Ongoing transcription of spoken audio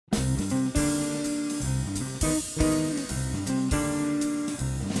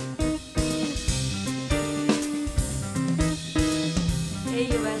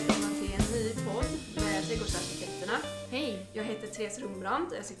Therese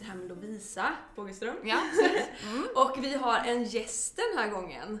Rumbrant och jag sitter här med Lovisa Fogelström. Ja. Och vi har en gäst den här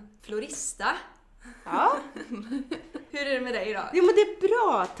gången, Florista. Ja. Hur är det med dig idag? Jo, men det är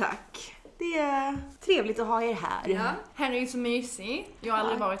bra, tack. Det är trevligt att ha er här. Ja. Här är ju så mysig. Jag har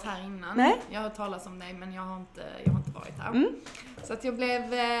aldrig varit här innan. Nej. Jag har hört talas om dig, men jag har inte varit här. Mm. Så att jag blev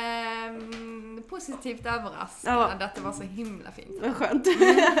positivt överraskad att det var så himla fint. Vad skönt.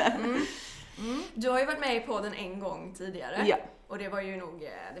 Du har ju varit med i podden en gång tidigare. Ja. Och det var ju nog,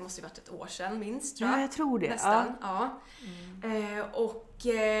 det måste ju varit ett år sedan minst, tror jag. Ja, jag tror det. Nästan, ja.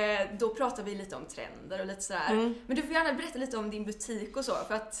 Då pratar vi lite om trender och lite sådär. Men du får gärna berätta lite om din butik och så.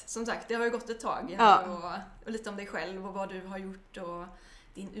 För att som sagt, det har ju gått ett tag. Och lite om dig själv och vad du har gjort och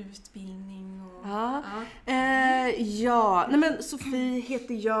din utbildning. Och, Nej men Sofie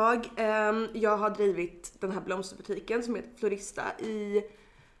heter jag. Jag har drivit den här blomsterbutiken som heter Florista i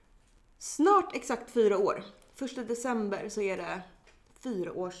snart exakt 4 år. 1 december så är det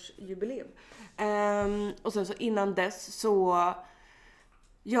 4-årsjubileum. Och sen så innan dess så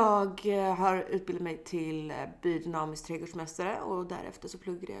jag har utbildat mig till biodynamisk trädgårdsmästare och därefter så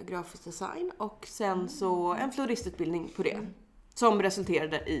pluggade jag grafisk design och sen så en floristutbildning på det som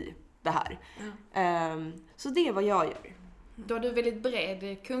resulterade i det här. Så det är vad jag gör. Då har du väldigt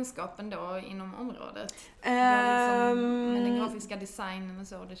bred kunskap ändå inom området. Med den grafiska designen och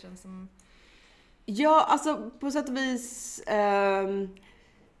så, det känns som... Ja, alltså på sätt och vis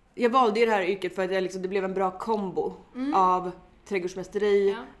jag valde ju det här yrket för att det blev en bra kombo av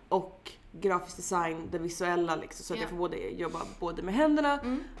trädgårdsmästeri och grafisk design, det visuella liksom, så att jag får jobba både med händerna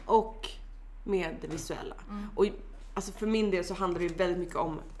och med det visuella. Och alltså för min del så handlar det ju väldigt mycket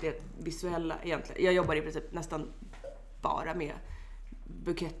om det visuella egentligen. Jag jobbar i princip nästan bara med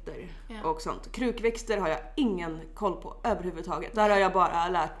buketter och sånt. Krukväxter har jag ingen koll på överhuvudtaget. Där har jag bara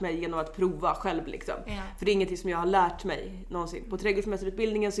lärt mig genom att prova själv liksom. För det är ingenting som jag har lärt mig någonsin. På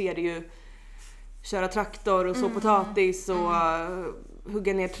trädgårdsmästarutbildningen så är det ju köra traktor och så potatis och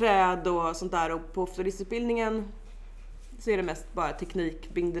hugga ner träd och sånt där. Och på floristutbildningen så är det mest bara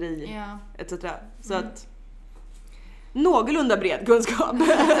teknik, binderi etc. Så att någorlunda bred kunskap.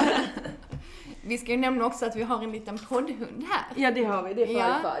 Vi ska ju nämna också att vi har en liten poddhund här. Ja, det har vi. Det är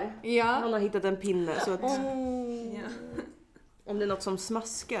farfar. Ja. Han har hittat en pinne så att om det är något som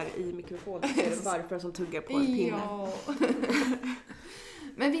smaskar i mikrofonen så är det farfar som tuggar på en pinne. Ja.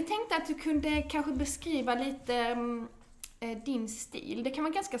 Men vi tänkte att du kunde kanske beskriva lite din stil. Det kan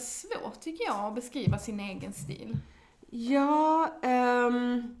vara ganska svårt tycker jag att beskriva sin egen stil. Ja,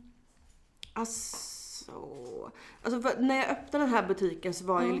 Alltså när jag öppnade den här butiken så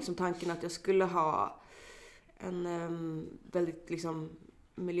var ju liksom tanken att jag skulle ha en väldigt liksom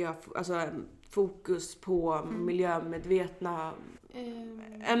fokus på miljömedvetna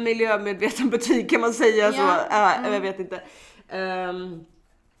en miljömedveten butik kan man säga så. Jag vet inte.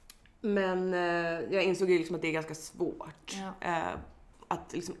 Men jag insåg ju liksom att det är ganska svårt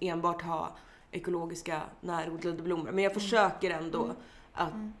att liksom enbart ha ekologiska närodlade blommor. Men jag försöker ändå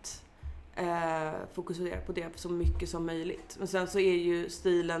att fokusera på det så mycket som möjligt. Men sen så är ju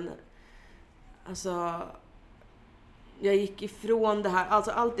stilen, alltså jag gick ifrån det här,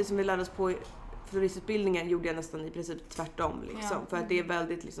 alltså allt det som vi lärde oss på floristutbildningen gjorde jag nästan i princip tvärtom liksom. För att det är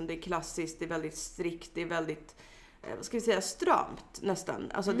väldigt liksom, det är klassiskt, det är väldigt strikt, det är väldigt vad ska vi säga, stramt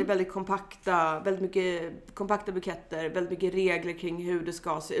nästan. Alltså det är väldigt mycket kompakta buketter, väldigt mycket regler kring hur det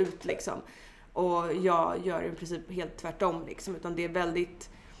ska se ut liksom. Och jag gör i princip helt tvärtom liksom, utan det är väldigt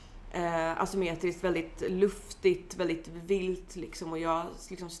asymmetriskt, väldigt luftigt, väldigt vilt liksom, och jag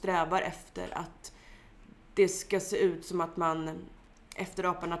liksom strävar efter att det ska se ut som att man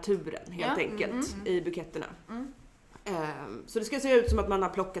efterapar naturen helt enkelt i buketterna. Så det ska se ut som att man har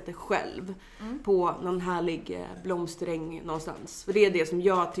plockat det själv på någon härlig blomsteräng någonstans. För det är det som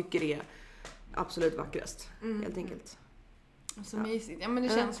jag tycker är absolut vackrast helt enkelt. Så mysigt. Ja, men det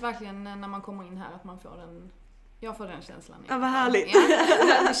känns verkligen när man kommer in här att man får den... Jag får den känslan. Ja, vad härligt.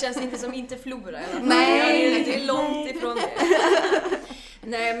 Ja. Det känns inte som inte Flora. Nej, det är långt ifrån det.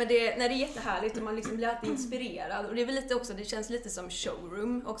 Nej, men det är jättehärligt och man liksom blir alltid inspirerad. Och det är väl lite också, det känns lite som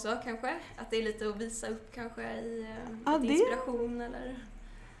showroom också kanske. Att det är lite att visa upp kanske i inspiration eller...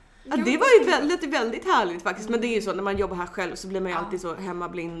 Ja, det var ju väldigt härligt faktiskt. Men det är ju så, när man jobbar här själv så blir man ju alltid så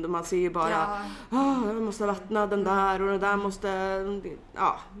hemmablind. Och man ser ju bara, jag måste vattna den där och den där måste...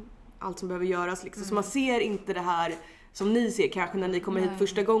 allt som behöver göras liksom. Så man ser inte det här som ni ser kanske när ni kommer hit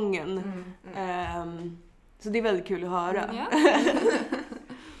första gången. Så det är väldigt kul att höra.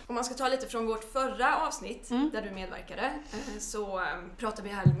 Om man ska ta lite från vårt förra avsnitt där du medverkade, så pratade vi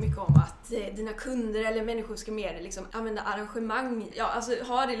här mycket om att dina kunder eller människor ska mer liksom använda arrangemang, alltså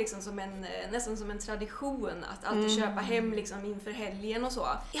ha det liksom som nästan som en tradition att alltid köpa hem liksom inför helgen och så.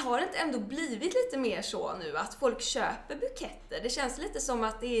 Har det inte ändå blivit lite mer så nu att folk köper buketter? Det känns lite som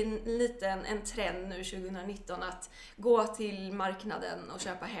att det är en trend nu 2019 att gå till marknaden och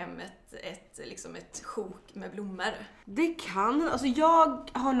köpa hem ett sjok med blommor. Det kan, alltså jag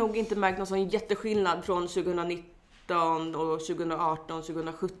har nog inte märkt någon sån jätteskillnad från 2019 och 2018,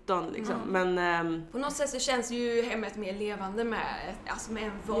 2017 liksom. Men på något sätt så känns ju hemmet mer levande med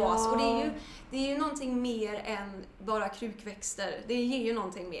en vas. Och det är ju någonting mer än bara krukväxter. Det ger ju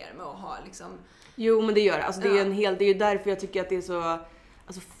någonting mer med att ha liksom. Jo, men det gör det. Alltså det är ju därför jag tycker att det är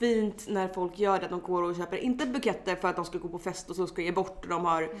så fint när folk gör det, att de går och köper inte buketter för att de ska gå på fest och så ska ge bort, och de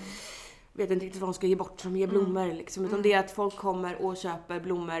har vet inte riktigt vad de ska ge bort som ger blommor liksom, utan det är att folk kommer och köper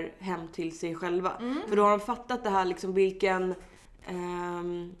blommor hem till sig själva. För då har de fattat det här liksom, vilken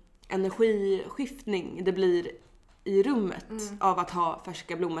energiskiftning det blir i rummet av att ha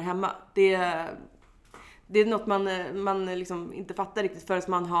färska blommor hemma. Det är något man liksom inte fattar riktigt förrän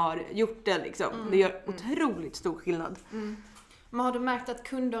man har gjort det liksom. Det gör otroligt stor skillnad. Men har du märkt att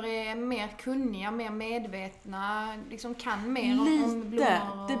kunder är mer kunniga, mer medvetna, liksom kan mer om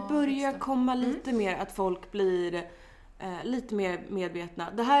blommor? Det börjar komma lite mer att folk blir lite mer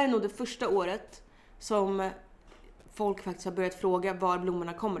medvetna. Det här är nog det första året som folk faktiskt har börjat fråga var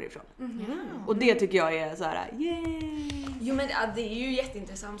blommorna kommer ifrån. Och det tycker jag är så här, yay! Jo, men det är ju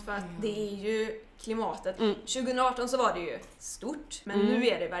jätteintressant för att det är ju klimatet. 2018 så var det ju stort, men nu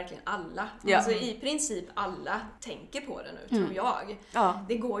är det verkligen alla. Alltså i princip alla tänker på det nu, tror jag.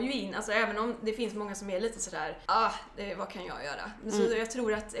 Det går ju in, alltså även om det finns många som är lite sådär, vad kan jag göra? Men så jag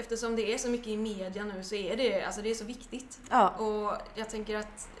tror att eftersom det är så mycket i media nu så är det, alltså det är så viktigt. Och jag tänker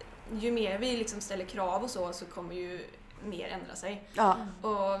att ju mer vi liksom ställer krav och så kommer ju mer ändra sig.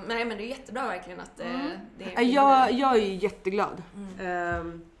 Och, men det är jättebra verkligen att det är jag är jätteglad.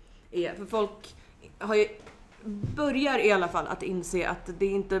 För folk börjar i alla fall att inse att det är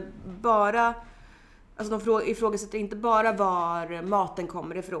inte bara, alltså de ifrågasätter inte bara var maten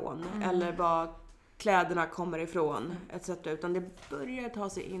kommer ifrån eller var kläderna kommer ifrån etc. utan det börjar ta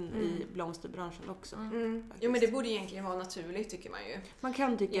sig in i blomsterbranschen också. Jo, men det borde egentligen vara naturligt, tycker man ju. Man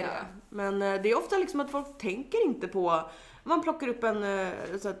kan tycka det. Men det är ofta liksom att folk tänker inte på, man plockar upp en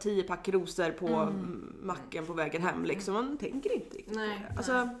 10-pack rosor på macken på vägen hem liksom. Man tänker inte riktigt.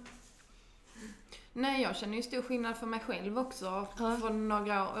 Nej, jag känner ju stor skillnad för mig själv också. För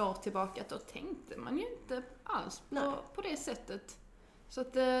några år tillbaka då tänkte man ju inte alls på det sättet. Så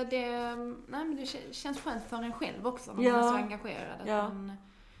att det känns skönt för en själv också när man är så engagerad. Att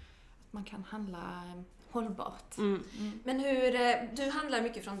man kan handla hållbart. Men du handlar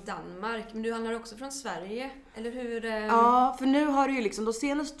mycket från Danmark, men du handlar också från Sverige, eller hur? Ja, för nu har det ju liksom de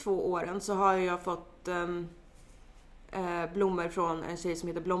senaste 2 åren så har jag fått blommor från en tjej som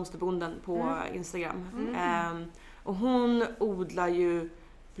heter Blomsterbonden på Instagram. Och hon odlar ju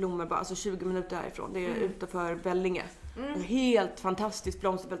blommor bara 20 minuter härifrån. Det är utanför Vellinge. Helt fantastiskt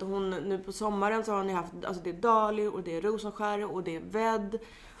blomsterfält. Och hon, nu på sommaren så har ni haft, alltså det är dahlior och det är rosenskär och det är vädd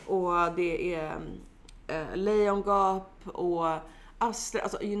och det är lejongap och astrar,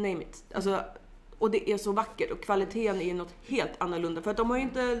 alltså you name it. Alltså, och det är så vackert och kvaliteten är ju något helt annorlunda för att de har ju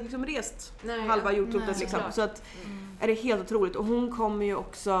inte liksom rest halva jordklotet liksom. Så att är det helt otroligt. Och hon kommer ju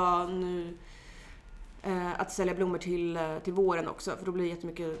också nu att sälja blommor till våren också, för då blir det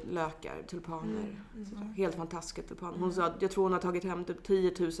jättemycket lökar, tulpaner. Helt fantastiska tulpaner. Hon sa att jag tror hon har tagit hem typ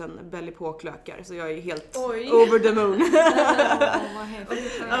 10 000 belly pork-lökar, så jag är helt over the moon. Vad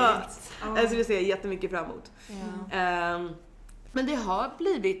häftigt. Alltså det ser jag jättemycket fram emot. Men det har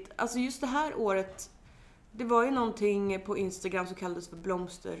blivit, alltså just det här året, det var ju någonting på Instagram som kallades för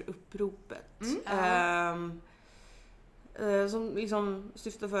blomsteruppropet. Som liksom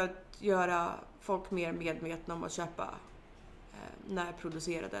syftar för att göra folk mer medvetna om att köpa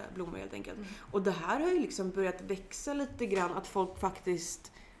närproducerade blommor helt enkelt. Och det här har ju liksom börjat växa lite grann, att folk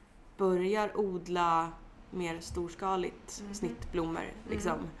faktiskt börjar odla mer storskaligt snittblommor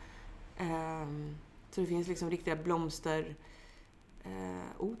liksom. Så det finns liksom riktiga blomsterodlingar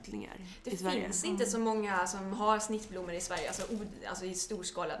i Sverige. Det finns inte så många som har snittblommor i Sverige, alltså i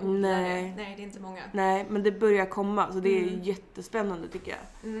storskala. Nej, det är inte många. Nej, men det börjar komma, så det är jättespännande tycker jag.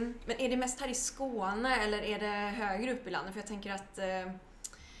 Men är det mest här i Skåne eller är det högre upp i landet? För jag tänker att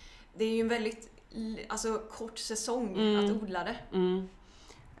det är ju en väldigt kort säsong att odla det.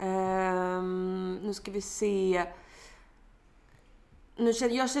 Nu ska vi se.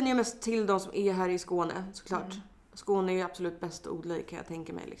 Jag känner ju mest till de som är här i Skåne, såklart. Skåne är ju absolut bäst att odla i, kan jag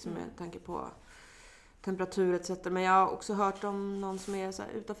tänka mig. Liksom, med tanke på temperatur etc. Men jag har också hört om någon som är så här,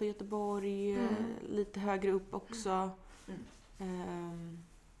 utanför Göteborg. Lite högre upp också.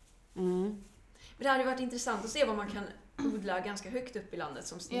 Men det hade varit intressant att se vad man kan odla ganska högt upp i landet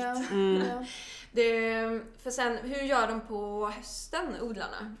som snitt. För sen, hur gör de på hösten,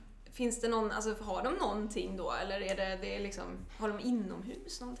 odlarna? Finns det någon, alltså har de någonting då? Eller är det liksom, har de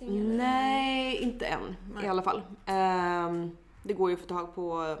inomhus någonting? Eller? Nej, inte än i alla fall. Det går ju att få tag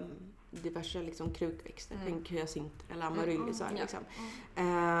på diverse liksom krukväxter. Tänk hyacinter eller amaryllisar liksom.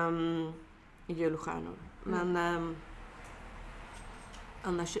 Julstjärnor. Men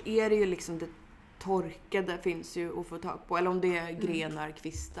annars är det ju liksom det torkade finns ju att få tag på. Eller om det är grenar,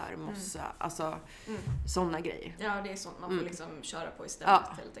 kvistar, mossa. Alltså sådana grejer. Ja, det är sånt man får liksom köra på istället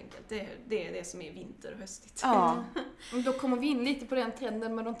helt enkelt. Det är det som är vinter och höstigt. Ja. Då kommer vi in lite på den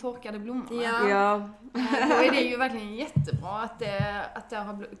trenden med de torkade blommorna. Ja. Då är det ju verkligen jättebra att det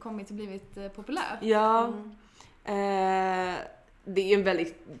har kommit och blivit populärt. Ja. Det är en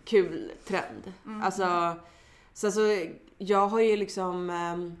väldigt kul trend. Alltså jag har ju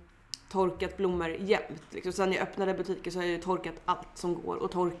liksom torkat blommor jämt. Liksom. Sen jag öppnade butiker så har jag ju torkat allt som går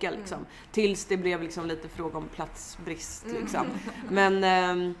att torka. Liksom. Tills det blev liksom lite fråga om platsbrist. Liksom.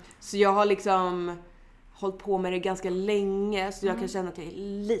 Men så jag har liksom hållit på med det ganska länge. Så jag kan känna att jag är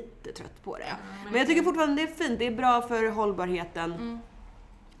lite trött på det. Men jag tycker fortfarande det är fint. Det är bra för hållbarheten.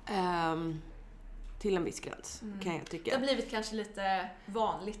 Till en viss gräns kan jag tycka. Det har blivit kanske lite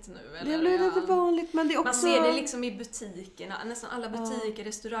vanligt nu. Eller? Det har blivit lite vanligt, men det är också... Man ser det liksom i butikerna. Nästan alla butiker,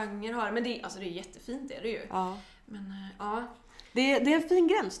 restauranger har. Men det är jättefint, det är det ju. Ja. Men, Det är en fin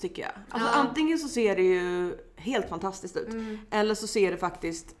gräns tycker jag. Alltså, antingen så ser det ju helt fantastiskt ut. Eller så ser det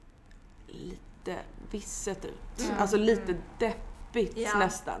faktiskt lite visset ut. Alltså lite deppigt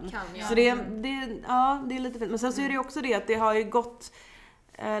nästan. Så det är lite fint. Men sen så är det också det att det har ju gått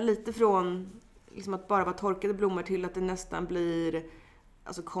lite från... liksom att bara vara torkade blommor till att det nästan blir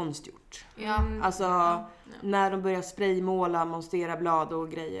alltså konstgjort. Alltså när de börjar spraymåla, monstera blad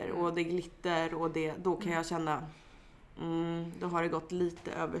och grejer och det glitter och det, då kan jag känna då har det gått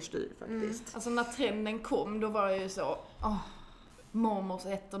lite överstyr faktiskt. Alltså när trenden kom, då var det ju så mormors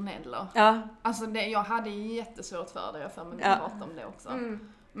ettorneller. Ja. Alltså jag hade jättesvårt för det, jag för mig att prata om det också.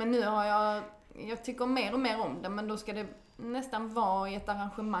 Men nu har jag tycker mer och mer om det, men då ska det nästan vara i ett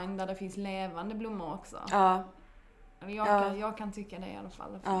arrangemang där det finns levande blommor också. Ja. Jag kan tycka det i alla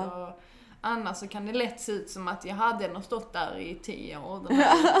fall. För då, annars så kan det lätt se ut som att jag hade nog stått där i 10 år. De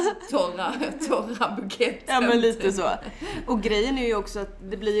här torra buketter. Ja, men lite så. Och grejen är ju också att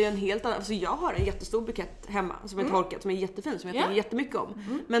det blir ju en helt annan... Alltså jag har en jättestor bukett hemma som är torkat, som är jättefin, som jag tycker jättemycket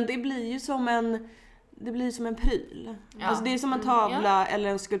om. Men det blir ju som en pryl. Ja. Alltså det är som en tavla eller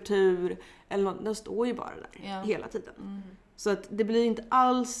en skulptur. Eller något, den står ju bara där hela tiden. Så att det blir inte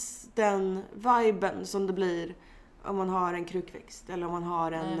alls den viben som det blir om man har en krukväxt. Eller om man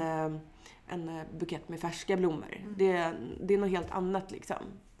har en bukett med färska blommor. Det är något helt annat liksom.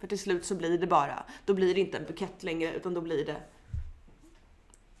 För till slut så blir det bara, då blir det inte en bukett längre, utan då blir det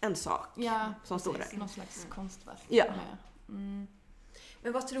en sak som står där. Någon slags konstverk. Ja.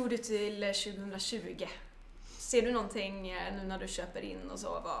 Men vad tror du till 2020? Ser du någonting nu när du köper in och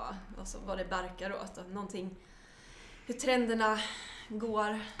så vad det barkar åt? Någonting, hur trenderna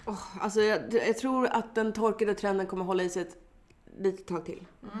går? Alltså jag tror att den torkade trenden kommer hålla i sig ett litet tag till.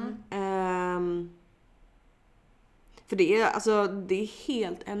 För det är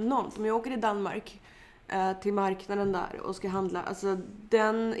helt enormt. Om jag åker till Danmark till marknaden där och ska handla. Alltså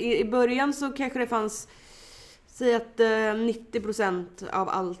i början så kanske det fanns, säg att 90% av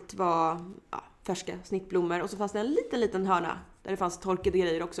allt var färska snittblommor. Och så fanns det en liten hörna där det fanns torkade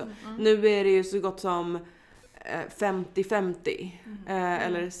grejer också. Nu är det ju så gott som 50-50.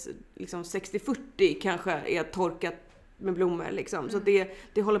 Eller liksom 60-40 kanske är torkat med blommor liksom. Så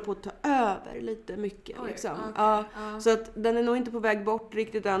det håller på att ta över lite mycket liksom. Så att den är nog inte på väg bort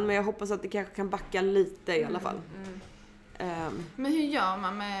riktigt än, men jag hoppas att det kanske kan backa lite i alla fall. Men hur gör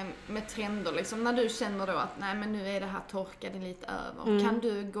man med trender liksom? När du känner då att nej, men nu är det här torkade lite över. Kan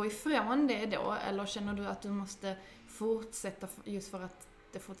du gå ifrån det då? Eller känner du att du måste fortsätta just för att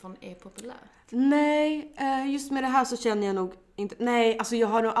det fortfarande är populärt? Nej, just med det här så känner jag nog inte... Nej, alltså jag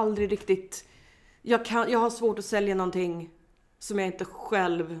har nog aldrig riktigt... Jag har svårt att sälja någonting som jag inte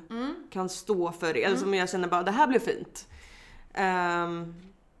själv kan stå för. Eller som jag känner bara, det här blir fint.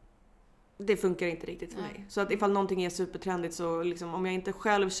 Det funkar inte riktigt för mig. Så att ifall någonting är supertrendigt så liksom, om jag inte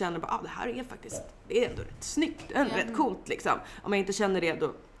själv känner bara, det här är faktiskt, det är ändå rätt snyggt, rätt coolt liksom. Om jag inte känner det,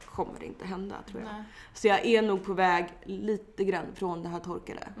 då kommer det inte hända, tror jag. Så jag är nog på väg lite grann från det här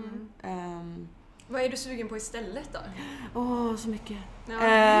torkade. Vad är du sugen på istället då? Så mycket.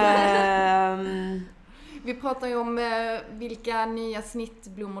 Ja. Vi pratar ju om vilka nya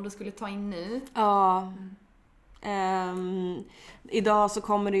snittblommor du skulle ta in nu. Ja. Idag så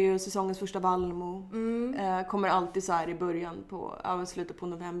kommer det ju säsongens första vallmo. Kommer alltid så här i början på, slutet på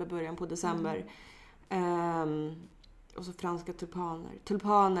november, början på december. Och så franska tulpaner.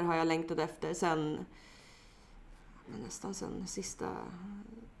 Tulpaner har jag längtat efter nästan sen sista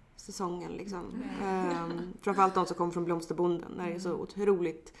säsongen liksom. Framförallt de som kommer från blomsterbonden. Det är så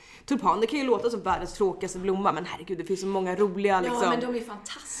otroligt. Tulpaner kan ju låta som världens tråkigaste blomma, men herregud, det finns så många roliga liksom. Ja, men de är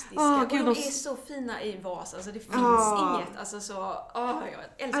fantastiska. Gud, de är så fina i vas. Alltså det finns inget. Alltså så, jag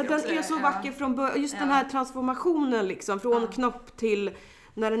älskar den är så vacker från början. Just den här transformationen liksom. Från knopp till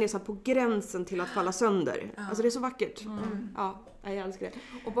när den är så här på gränsen till att falla sönder. Alltså det är så vackert. Ja, jag älskar det.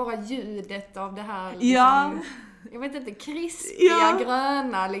 Och bara ljudet av det här liksom, jag vet inte, krispiga,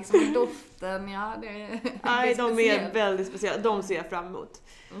 gröna liksom, doften, Nej, de är väldigt speciella. De ser jag fram emot.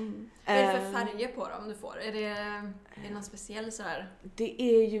 Vad är det för färger på dem du får? Är det någon speciell så här? Det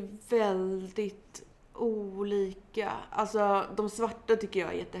är ju väldigt olika. Alltså de svarta tycker jag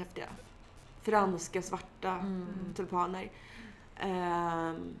är jättehäftiga. Franska svarta tulpaner.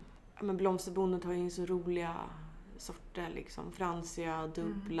 Men blomsterbonden har ju så roliga sorter liksom. Fransiga,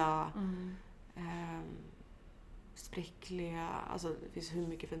 dubbla, spräckliga. Alltså det finns hur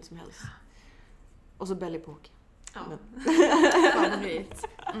mycket fint som helst. Och så bellypåk. Favorit.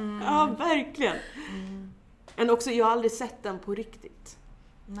 Ja, verkligen. Men också, jag har aldrig sett den på riktigt.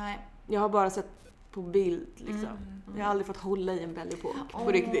 Nej. Jag har bara sett på bild liksom. Jag har aldrig fått hålla i en bellypåk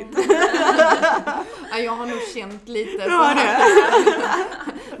på riktigt. Jag har nog känt lite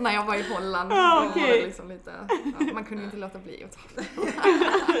när jag var i Holland. Var det liksom lite, man kunde inte låta bli att ta det.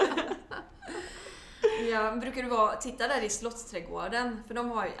 Brukar du titta där i Slottsträdgården? För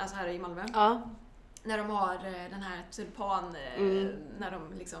de har ju, alltså här i Malmö. Ja. När de har den här tulpan, när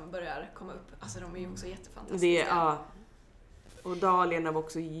de liksom börjar komma upp. Alltså de är ju också jättefantastiska. Och dahliorna var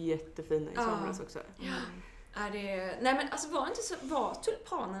också jättefina i somras också. Ja. Nej men alltså var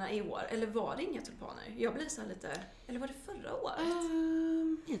tulpanerna i år? Eller var det inga tulpaner? Jag blir så lite... Eller var det förra året?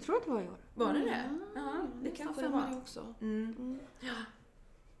 Jag tror att det var i år. Var det det? Ja, det kanske det var. Också.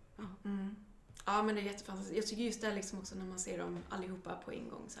 Ja, men det är jättefantastiskt. Jag tycker just det liksom också när man ser dem allihopa på en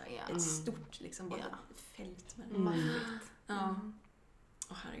gång så här, ett stort liksom bara fält med maffigt. Ja.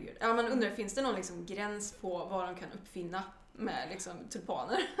 Herregud. Ja, man undrar, finns det någon liksom gräns på vad de kan uppfinna med liksom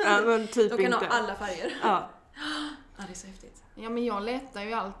tulpaner? Ja, men typ de kan inte ha alla färger. Ja, det är så häftigt. Ja, men jag letar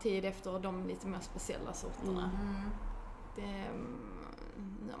ju alltid efter de lite mer speciella sorterna.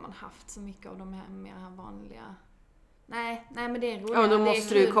 Nu har man haft så mycket av de här mer vanliga. Nej, men det är roligt. Ja, då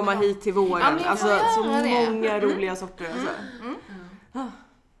måste du komma hit till våren. Alltså så många roliga sorter alltså.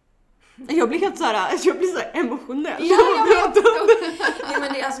 Jag blir helt så här emotionell. Ja,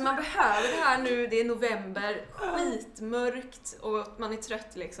 men det, alltså man behöver det här nu, det är november, skitmörkt och man är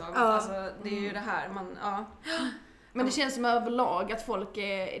trött liksom. Alltså det är ju det här Men det känns som överlag att folk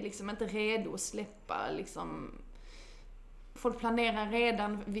är liksom inte redo att släppa liksom. Folk planerar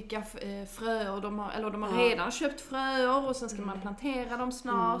redan vilka fröer de har, eller de har redan köpt fröer och sen ska man plantera dem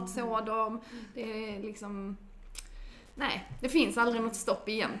snart, så dem. Det är liksom... Nej, det finns aldrig något stopp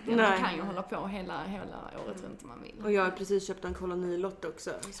egentligen. Man kan ju hålla på hela året runt om man vill. Och jag har precis köpt en kolonilott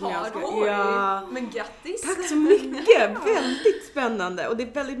också. Men grattis! Tack så mycket! Väldigt spännande. Och det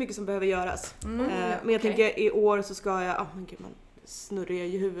är väldigt mycket som behöver göras. Men jag tänker i år så ska jag... man snurrar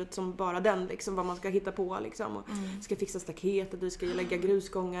i huvudet som bara den liksom, vad man ska hitta på liksom. Och ska fixa staketet, det ska lägga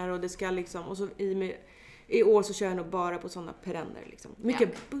grusgångar och det ska liksom... Och så i år så kör jag nog bara på sådana perenner liksom.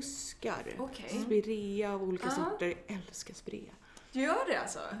 Mycket buskar. Spirea av olika sorter. Jag älskar spirea. Gör det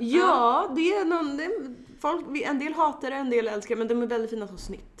alltså? Ja, det är en del hatar det, en del älskar, men de är väldigt fina som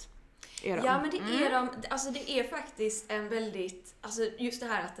snitt. Ja, men det är de. Alltså det är faktiskt en väldigt, alltså just det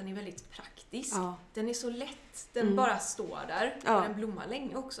här att den är väldigt praktisk. Den är så lätt. Den bara står där och den blommar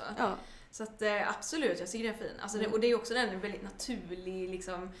länge också. Så att absolut, jag tycker den är fin. Alltså och det är också den väldigt naturlig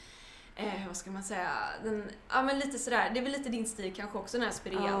liksom. Vad ska man säga? Men lite sådär, det är väl lite din stil kanske också, den här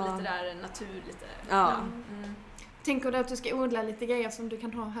spirean, lite där natur, lite. Tänker du att du ska odla lite grejer som du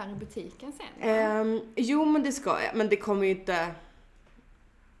kan ha här i butiken sen? Jo, men det ska jag. Men det kommer ju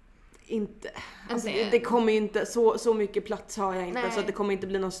alltså, det kommer ju inte, så mycket plats har jag inte. Så att det kommer inte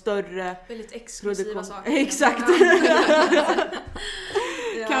bli någon större väldigt exklusiva saker. Exakt.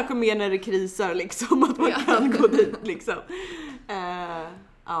 Kanske mer när det krisar liksom, att man kan gå dit liksom.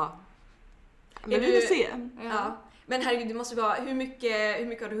 Men vi får se. Men herregud, det måste vara, hur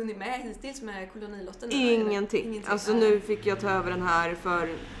mycket har du hunnit med hittills med kolonilotten? Ingenting. Alltså nu fick jag ta över den här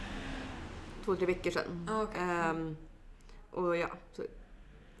för 2-3 veckor sedan. Okay. Och ja, så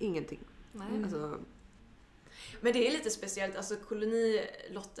ingenting. Nej. Alltså, men det är lite speciellt, alltså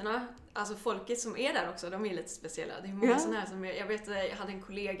kolonilotterna, alltså folket som är där också, de är lite speciella. Det är många sådana här som jag vet, jag hade en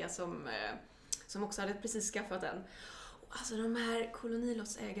kollega som också hade precis skaffat en. Och alltså de här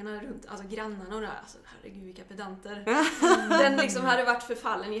kolonilottsägarna runt, alltså grannarna och det här, alltså herregud vilka pedanter. Den liksom hade varit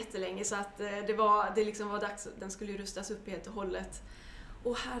förfallen jättelänge så att det liksom var dags, den skulle ju rustas upp helt och hållet.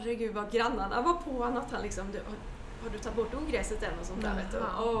 Och herregud vad grannarna var på honom att han liksom, har du tagit bort ogräset än och sånt där vet du?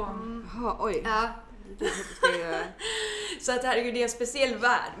 Oj. Ja. Så att herregud, det är en speciell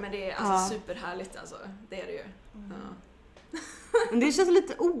värld, men det är alltså superhärligt alltså. Det är det ju. Men det känns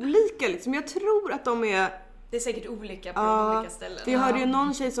lite olika liksom. Jag tror att de är... Det är säkert olika på de olika ställen. För jag hörde ju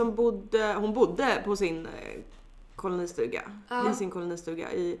någon tjej som bodde på sin kolonistuga. I sin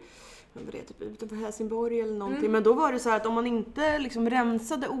kolonistuga i typ utanför Helsingborg eller någonting. Men då var det så här att om man inte liksom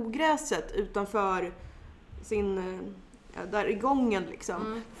rensade ogräset utanför sin... där i gången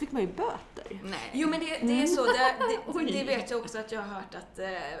liksom. Då fick man ju böter. Nej. Jo men det är så, det vet jag också att jag har hört att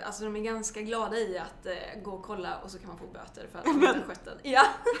alltså de är ganska glada i att gå och kolla och så kan man få böter för att de inte skött den. Ja.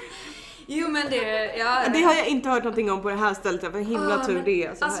 Jo men det har jag inte hört någonting om på det här stället, för himla tur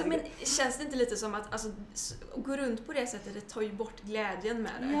det. Alltså men känns det inte lite som att alltså, gå runt på det sättet, det tar ju bort glädjen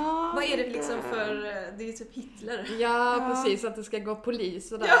med det. Ja, vad är det liksom för, det är typ Hitler. Ja, precis, att det ska gå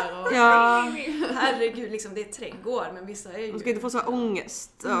polis och där. Ja. Och... Herregud, liksom det är trädgård, men vissa är ju... Man ska inte få så här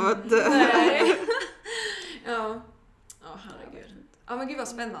ångest. Nej. Ja, herregud. Ja men gud vad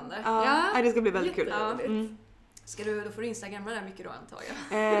spännande. Ja. Det ska bli väldigt kul. Ja. Då får du instagramma där mycket då antar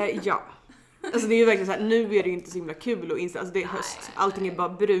jag. Ja. Alltså det är ju verkligen så här, nu är det ju inte så himla kul och alltså det är höst. Allting är bara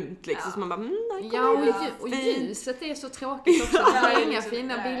brunt liksom. Så man bara, och ljuset är så tråkigt också. Det är inga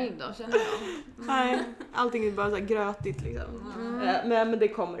fina bilder känner jag. Nej, allting är bara så här grötigt liksom. Men det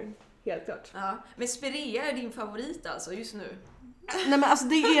kommer, helt klart. Ja. Men Spirea är din favorit alltså just nu? Nej men alltså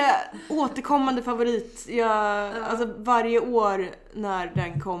det är återkommande favorit. Alltså varje år när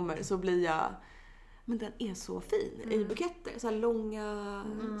den kommer så blir jag... Men den är så fin i buketter. Så här långa,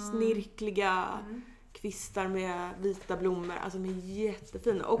 snirkliga kvistar med vita blommor. Alltså de är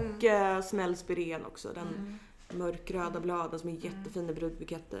jättefina. Och smällspiren också. Den mörkröda bladen som är jättefina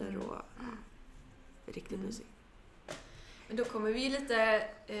brudbuketter. Och riktigt mysig. Men då kommer vi lite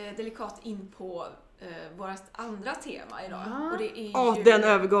delikat in på vårt andra tema idag. Och det är ju... den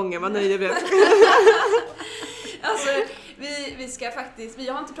övergången, vad nöjd jag blev. Alltså, vi ska faktiskt, vi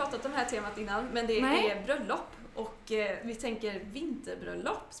har inte pratat om det här temat innan, men det är bröllop och vi tänker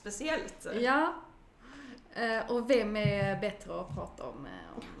vinterbröllop speciellt. Ja, och vem är bättre att prata om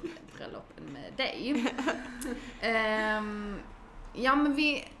bröllop än med dig? Ja, men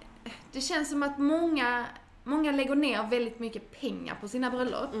det känns som att många lägger ner väldigt mycket pengar på sina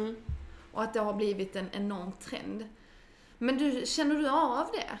bröllop och att det har blivit en enorm trend. Men känner du av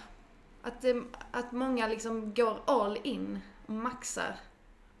det? Att många liksom går all in och maxar?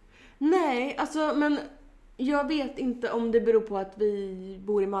 Nej, alltså men jag vet inte om det beror på att vi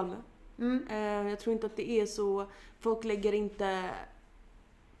bor i Malmö. Jag tror inte att det är så. Folk lägger inte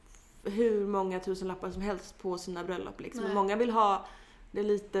hur många tusenlappar som helst på sina bröllop liksom. Många vill ha det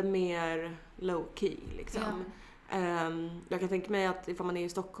lite mer low key liksom. Jag kan tänka mig att ifall man är i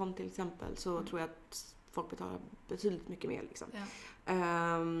Stockholm till exempel så tror jag att folk betalar betydligt mycket mer liksom.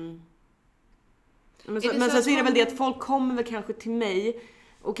 Men sen så är det väl det att folk kommer väl kanske till mig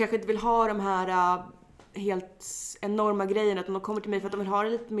och kanske inte vill ha de här helt enorma grejerna, utan de kommer till mig för att de vill ha det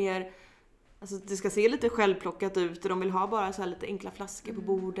lite mer, alltså det ska se lite självplockat ut och de vill ha bara så här lite enkla flaskor på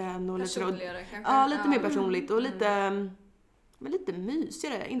borden och personligare kanske. Ja, lite mer personligt och lite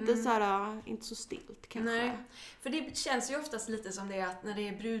mysigare, inte så här, inte så stilt kanske. Nej, för det känns ju oftast lite som det att när det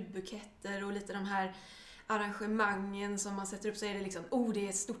är brudbuketter och lite de här arrangemangen som man sätter upp så är det liksom, det är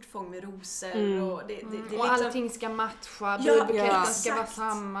ett stort fång med rosor och det och liksom... allting ska matcha, brudbuketten ska vara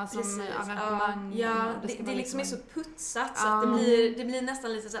samma som arrangemang. Ja, det liksom är så putsat så att det blir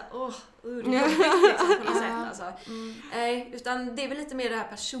nästan lite så här, det är liksom på något sätt alltså. Utan det är väl lite mer det här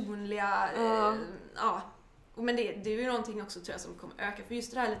personliga, men det är ju någonting också tror jag som kommer öka, för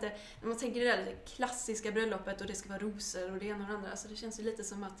just det här lite, när man tänker det där lite klassiska bröllopet och det ska vara rosor och det ena och det andra, så det känns ju lite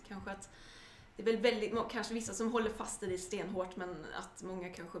som att kanske att det är väl väldigt, kanske vissa som håller fast i det stenhårt, men att många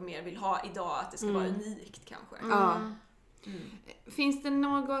kanske mer vill ha idag att det ska vara unikt kanske. Finns det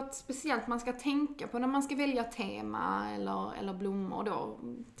något speciellt man ska tänka på när man ska välja tema eller blommor då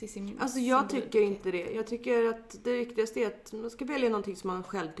till sin Alltså jag tycker inte det. Jag tycker att det viktigaste är att man ska välja någonting som man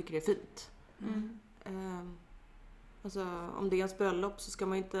själv tycker är fint. Alltså om det är ens bröllop så ska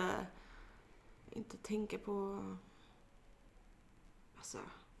man inte tänka på, alltså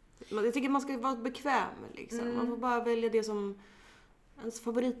Jag tycker man ska vara bekväm liksom. Man får bara välja det som ens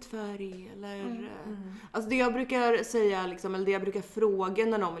favoritfärg eller... Alltså det jag brukar säga liksom, eller det jag brukar fråga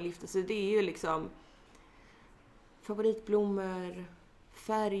när någon vill gifta sig, det är ju liksom favoritblommor,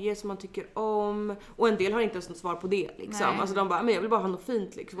 färger som man tycker om. Och en del har inte ens något svar på det liksom. Alltså de bara, men jag vill bara ha något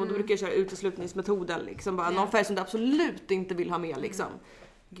fint liksom. Och då brukar jag köra uteslutningsmetoden liksom. Bara någon färg som du absolut inte vill ha med liksom.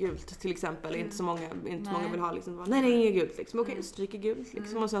 Gult till exempel, inte så många vill ha liksom. Bara, nej, inget gult liksom. Okej, stryker gult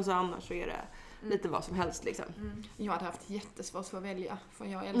liksom. Och sen så annars så är det lite vad som helst liksom. Jag hade haft jättesvårt för att välja, för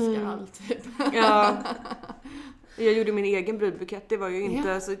jag älskar allt typ. Ja. Jag gjorde min egen brudbukett, det var ju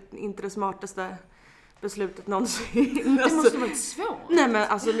inte det smartaste beslutet någonsin. Det måste vara svårt. Nej men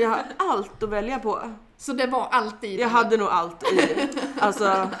alltså jag har allt att välja på. Så det var alltid. Jag hade nog allt i.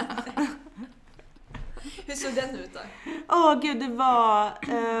 Alltså. Hur såg den ut då? Gud, det var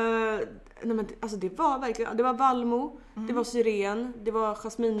alltså det var verkligen, det var vallmo, det var syren, det var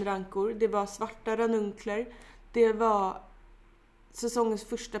jasminrankor, det var svarta ranunkler, det var säsongens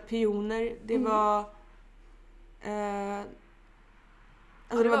första pioner, det var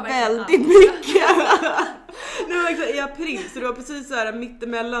alltså det var väldigt mycket. Det var liksom i april, så det var precis så här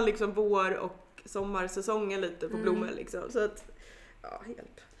mittemellan liksom vår och sommarsäsongen lite på blommor liksom. Så att,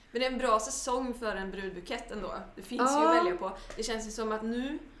 hjälp. Men det är en bra säsong för en brudbukett ändå. Det finns ju att välja på. Det känns ju som att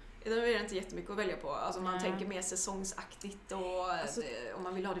nu är det inte jättemycket att välja på. Alltså man tänker mer säsongsaktigt och alltså, om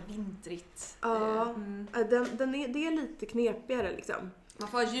man vill ha det vintrigt. Det är lite knepigare liksom. Man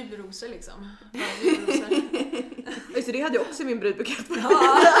får ha djurrosor liksom. Så det hade jag också i min brudbukett.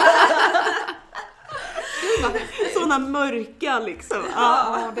 Såna mörka liksom.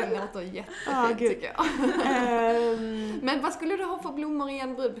 Ja, den låter jättefint tycker jag. Men vad skulle du ha för blommor i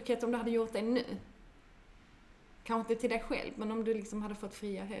en brudbukett om du hade gjort det nu? Kanske inte till dig själv, men om du liksom hade fått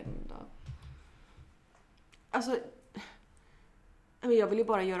fria händer. Alltså, jag vill ju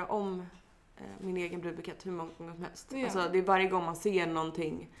bara göra om min egen brudbukett hur många gånger som helst. Ja. Alltså, det är varje gång man ser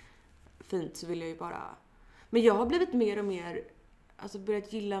någonting fint så vill jag ju bara... Men jag har blivit mer och mer... Alltså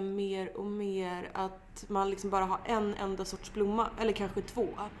börjat gilla mer och mer att man liksom bara har en enda sorts blomma. Eller kanske två.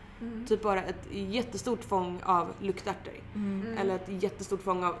 Typ bara ett jättestort fång av luktärtor. Eller ett jättestort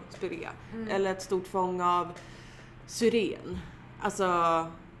fång av spirea. Eller ett stort fång av syren. Alltså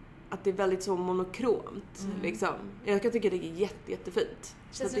att det är väldigt så monokromt. Liksom. Jag kan tycka det är jättefint.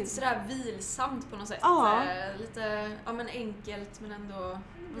 Det känns lite sådär vilsamt på något sätt. Lite men enkelt men ändå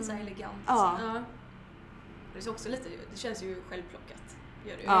lite så elegant. Ja. Det är också lite, det känns ju självplockat.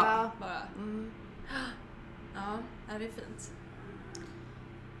 Gör det ju. Ja. Bara. Ja, det är fint.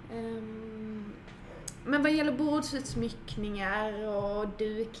 Men vad gäller bordsutsmyckningar och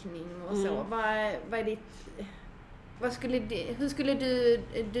dukning och så, vad är ditt... Hur skulle du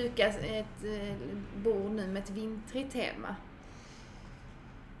duka ett bord nu med ett vintrigt tema?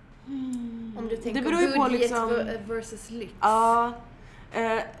 Om du tänker det beror ju på liksom versus lyx. Ja.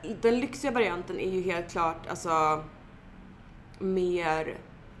 Den lyxiga varianten är ju helt klart alltså mer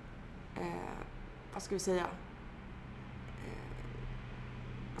vad ska vi säga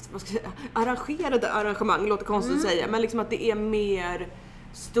arrangerade arrangemang, låter konstigt att säga, men liksom att det är mer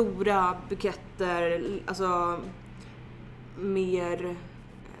stora buketter, alltså mer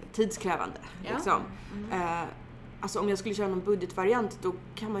tidskrävande liksom. Alltså om jag skulle köra någon budgetvariant då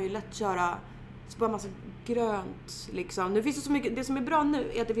kan man ju lätt köra så bara massa grönt liksom. Nu finns det så mycket, det som är bra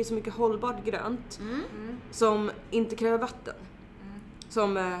nu är att det finns så mycket hållbart grönt som inte kräver vatten.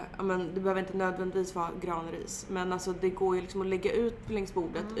 Som, det behöver inte nödvändigtvis vara granris, men alltså det går ju liksom att lägga ut längs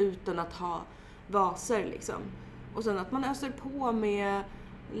bordet utan att ha vaser liksom. Och sen att man öser på med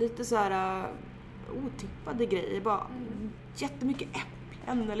lite så här otippade grejer, bara jättemycket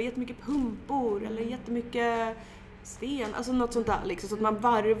äpplen eller jättemycket pumpor eller jättemycket sten, alltså något sånt där liksom, så att man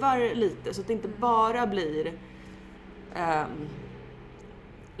varvar lite så att det inte bara blir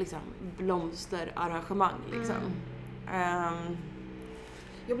liksom blomsterarrangemang liksom.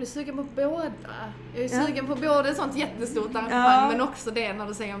 Jag blir sugen på båda. Jag är sugen på både ett sånt jättestort arrangemang men också det när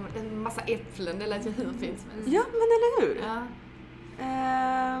du säger en massa äpplen, det lät ju hur fint som helst. Ja, men eller hur?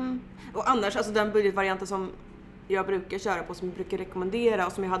 Och annars, alltså den budgetvarianten som jag brukar köra på, som jag brukar rekommendera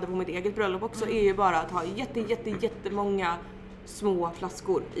och som jag hade på mitt eget bröllop också, är ju bara att ha jättemånga små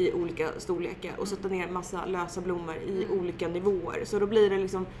flaskor i olika storlekar och sätta ner massa lösa blommor i olika nivåer. Så då blir det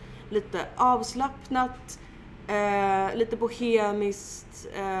liksom lite avslappnat, lite bohemiskt,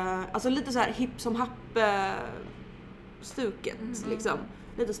 alltså lite så här hipp som happ stuket liksom.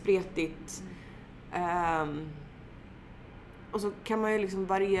 Lite spretigt. Och så kan man ju liksom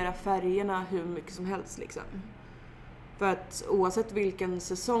variera färgerna hur mycket som helst liksom. För att oavsett vilken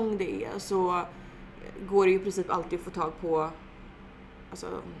säsong det är så går det ju i princip alltid att få tag på alltså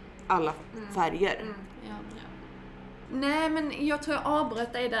alla färger. Ja. Nej, men jag tror jag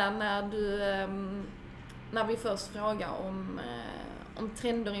avbröt dig där när vi först frågade om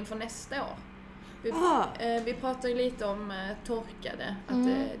trender inför nästa år. Vi pratade ju lite om Torkade, att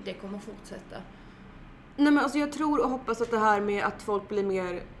det kommer fortsätta. Nej, men alltså jag tror och hoppas att det här med att folk blir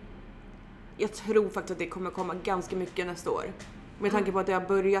mer... Jag tror faktiskt att det kommer komma ganska mycket nästa år. Med tanke på att jag har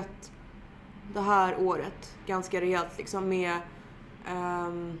börjat det här året ganska rejält liksom med...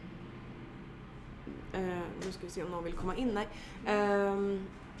 nu ska vi se om någon vill komma in.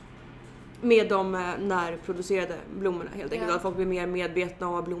 Med de närproducerade blommorna helt enkelt. Att folk blir mer medvetna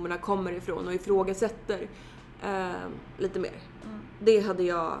om var blommorna kommer ifrån och ifrågasätter lite mer. Det hade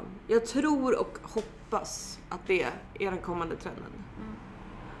jag tror och hoppas att det är den kommande trenden.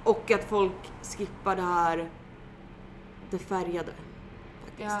 Och att folk skippar det färgade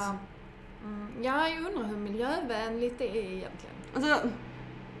faktiskt. Ja, jag undrar hur miljövänligt det är egentligen. Alltså,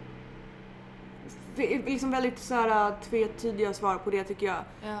 det är liksom väldigt så här tvetydiga svar på det tycker jag.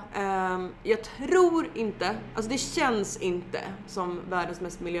 Jag tror inte, alltså det känns inte som världens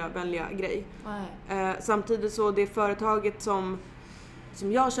mest miljövänliga grej. Samtidigt så det företaget som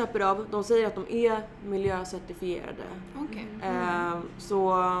jag köper av, de säger att de är miljöcertifierade. Okay.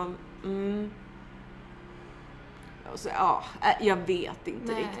 Jag vet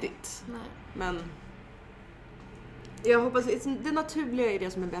inte riktigt. Nej. Men jag hoppas det naturliga är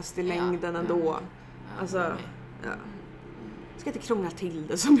det som är bäst i längden ändå. Alltså, ska inte krångla till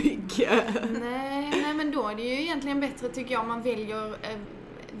det så mycket. Nej, men då är det ju egentligen bättre tycker jag om man väljer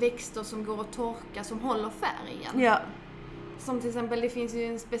växter som går att torka som håller färgen. Ja. Som till exempel, det finns ju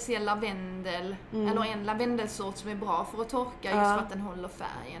en speciell lavendel, eller en lavendelsort som är bra för att torka just för att den håller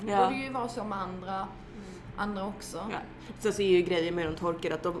färgen. Det borde ju vara så med andra också. Ja. Sen så är ju grejer med de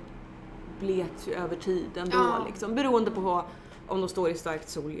torkade att de bleks ju över tid ändå liksom, beroende på om de står i starkt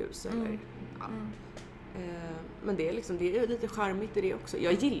solljus eller men det är liksom, det är lite charmigt i det också.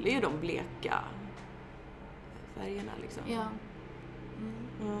 Jag gillar ju de bleka färgerna liksom.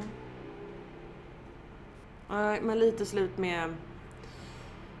 Men lite slut med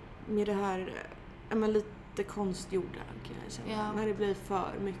det här men lite konstgjorda kan jag känna. När det blir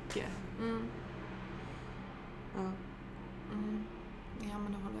för mycket. Ja,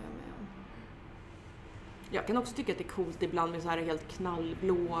 men det håller jag med om. Jag kan också tycka att det är coolt ibland med så här helt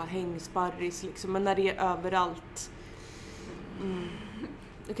knallblåa hängsparris liksom, men när det är överallt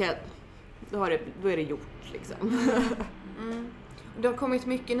okej, då är det gjort liksom. Det har kommit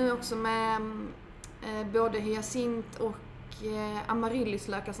mycket nu också med både hyacint och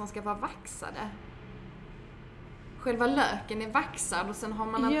amaryllislökar som ska vara vaxade. Själva löken är vaxad och sen har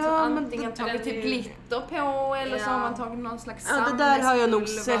man antingen tagit typ glitter på eller så har man tagit någon slags det där har jag nog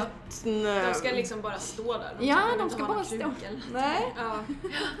sett. De ska liksom bara stå där. De ska bara stå. Nej.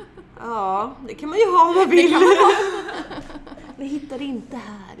 Ja, det kan man ju ha om man vill. Vi hittar det inte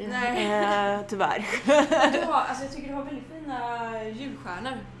här. Nej. Tyvärr. Jag tycker du har väldigt fina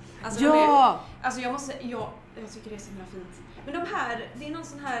julstjärnor. Alltså, jag tycker det är så himla fint. Men de här, det är någon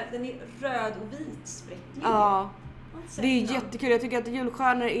sån här, den är röd och vitspräcklig. Ja. Det är jättekul. Jag tycker att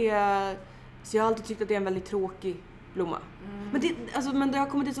julstjärnor är... Så jag har alltid tyckt att det är en väldigt tråkig blomma. Men det har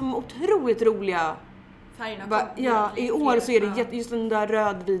kommit till som otroligt roliga... Färgerna i år så är det just den där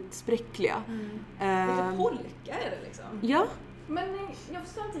röd-vit-spräckliga. Lite polka är det liksom. Ja. Men jag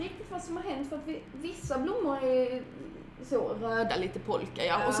förstår inte riktigt vad som har hänt för att vissa blommor är så röda, lite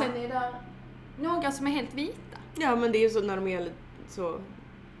polka. Och sen är det några som är helt vita. Ja, men det är ju så när de är lite så...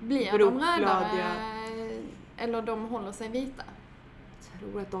 Blir de rödare eller de håller sig vita? Jag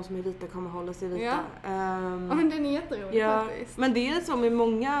tror att de som är vita kommer hålla sig vita. Men den är jätterolig faktiskt. Men det är så med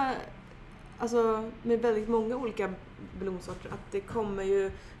många, alltså med väldigt många olika blomsorter att det kommer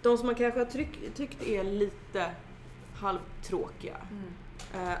ju, de som man kanske har tyckt är lite halvtråkiga.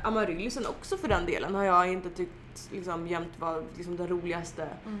 Amaryllisen också för den delen har jag inte tyckt liksom jämt var liksom den roligaste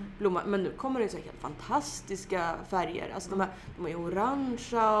blomman. Men nu kommer det så helt fantastiska färger. Alltså de är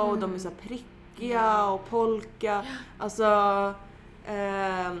orangea och de är så prickiga och polka. Alltså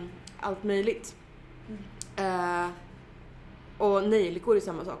allt möjligt. Och nejlikor är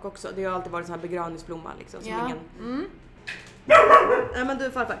samma sak också. Det har alltid varit så här begravningsblomma liksom. Som ingen... Nej men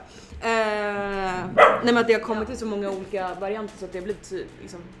du farfar. Nej men att det har kommit till så många olika varianter så att det har blivit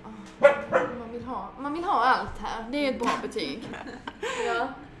liksom... Man vill ha allt här. Det är ett bra betyg.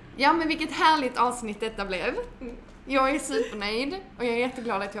 Ja men vilket härligt avsnitt detta blev. Jag är supernöjd och jag är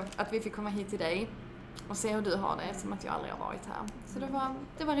jätteglad att vi fick komma hit till dig och se hur du har det eftersom att jag aldrig har varit här. Så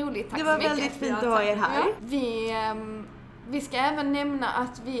det var roligt. Tack så mycket. Det var väldigt fint att ha er här. Ja. Vi Vi ska även nämna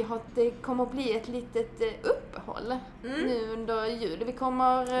att det kommer att bli ett litet uppehåll nu under jul. Vi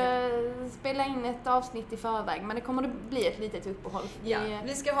kommer spela in ett avsnitt i förväg, men det kommer att bli ett litet uppehåll.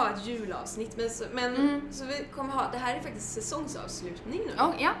 Vi ska ha ett julavsnitt, så vi kommer det här är faktiskt säsongsavslutning nu.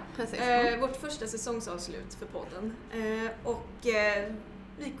 Ja, precis. Vårt första säsongsavslut för podden.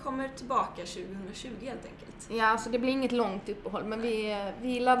 Vi kommer tillbaka 2020 helt enkelt. Ja, så det blir inget långt uppehåll, men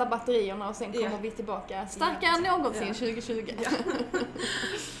vi laddar batterierna och sen kommer vi tillbaka starkare än någonsin 2020. Ja.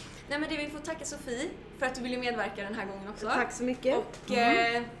 Nej, men det vill få tacka Sofie för att du ville medverka den här gången också. Tack så mycket. Och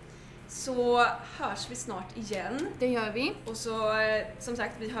så hörs vi snart igen. Det gör vi. Och så som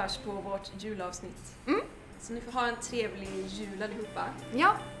sagt, vi hörs på vårt julavsnitt. Så ni får ha en trevlig jul allihopa.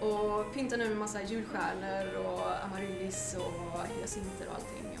 Ja. Och pynta nu med massa julstjärnor och amaryllis och hyacinter och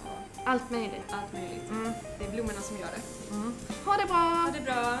allting. Och allt möjligt. Allt möjligt. Det är blommorna som gör det. Ha det bra. Ha det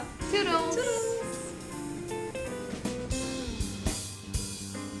bra. Toodles. Toodles.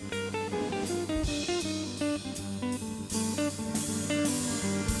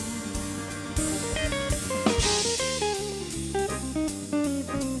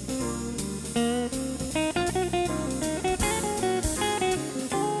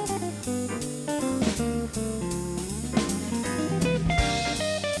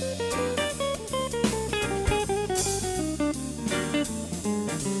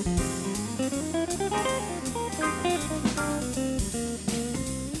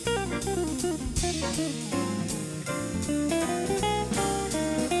 Trädgårdsarkitekterna.